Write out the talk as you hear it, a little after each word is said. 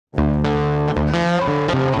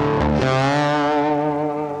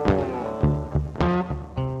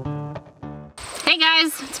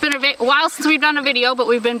a while since we've done a video, but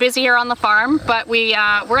we've been busy here on the farm. But we're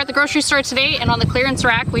at the grocery store today, and on the clearance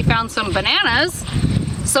rack we found some bananas.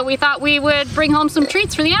 So we thought we would bring home some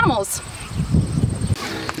treats for the animals.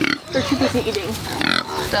 They're too busy eating.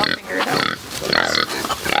 They'll figure it out.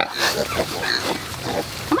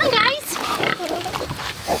 Come on, guys.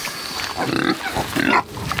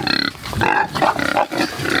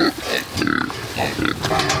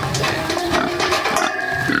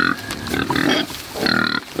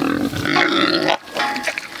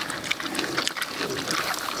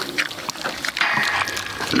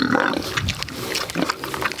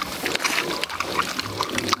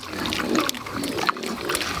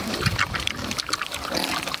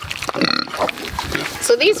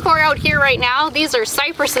 So these four out here right now, these are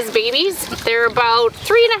Cypress's babies. They're about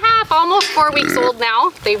 3.5, almost 4 weeks old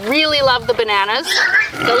now. They really love the bananas.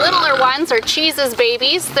 The littler ones are Cheese's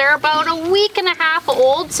babies. They're about 1.5 weeks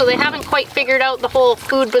old, so they haven't quite figured out the whole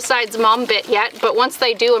food besides mom bit yet, but once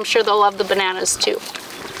they do, I'm sure they'll love the bananas too.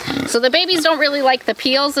 So the babies don't really like the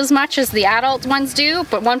peels as much as the adult ones do,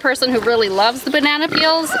 but one person who really loves the banana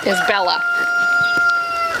peels is Bella.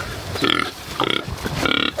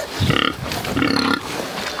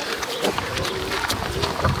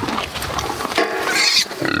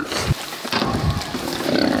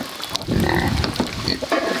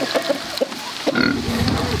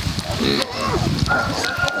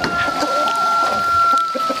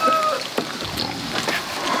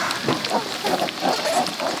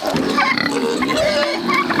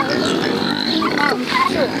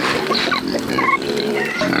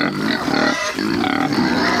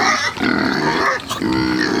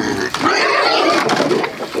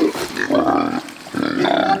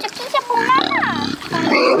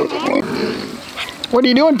 What are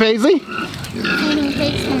you doing, Paisley? Eating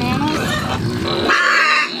fake bananas.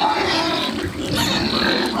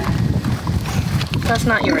 That's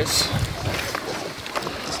not yours.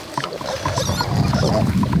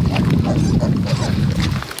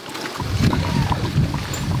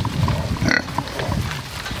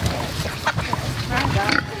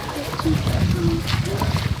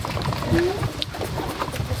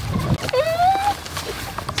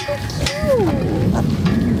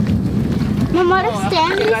 Mama, to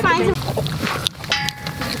stand and find some.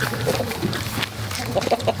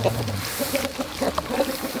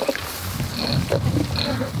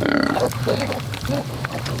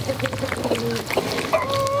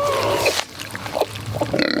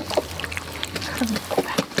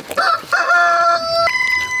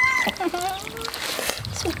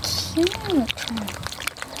 So cute.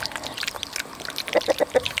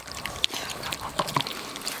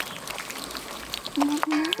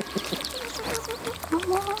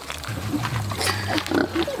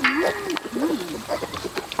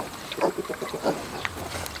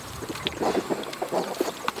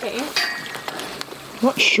 Okay.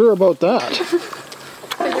 Not sure about that.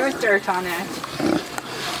 But there was dirt on it.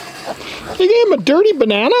 You gave him a dirty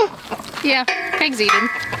banana? Yeah, pigs eat them.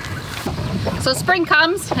 So spring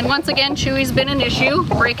comes, and once again Chewy's been an issue,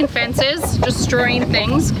 breaking fences, destroying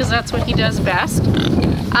things, because that's what he does best.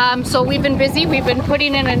 So we've been busy. We've been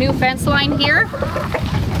putting in a new fence line here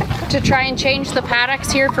to try and change the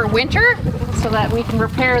paddocks here for winter, so that we can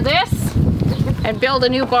repair this and build a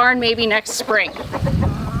new barn maybe next spring.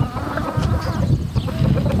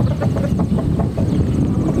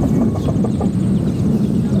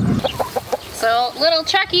 So little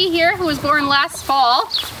Chucky here, who was born last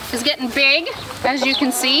fall, is getting big, as you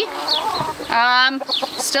can see.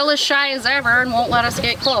 Still as shy as ever and won't let us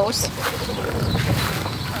get close.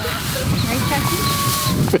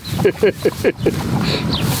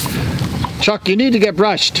 Chuck, you need to get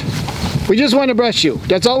brushed. We just want to brush you.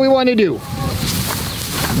 That's all we want to do.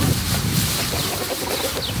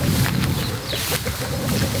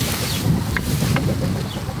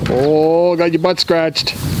 Oh, got your butt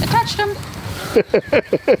scratched. I touched him.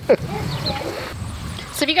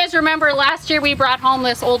 So if you guys remember, last year we brought home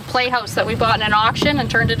this old playhouse that we bought in an auction and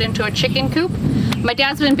turned it into a chicken coop. My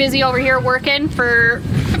dad's been busy over here working for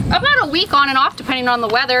about a week on and off depending on the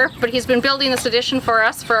weather, but he's been building this addition for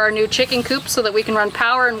us for our new chicken coop so that we can run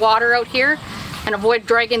power and water out here and avoid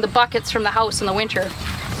dragging the buckets from the house in the winter.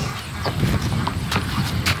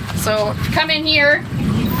 So come in here,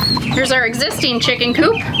 here's our existing chicken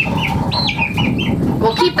coop.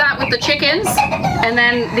 We'll keep that with the chickens, and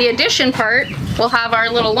then the addition part, we'll have our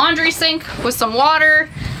little laundry sink with some water,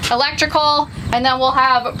 electrical, and then we'll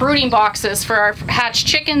have brooding boxes for our hatched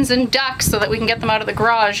chickens and ducks so that we can get them out of the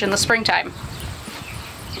garage in the springtime.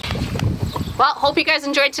 Well, hope you guys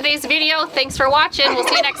enjoyed today's video. Thanks for watching. We'll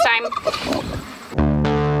see you next time.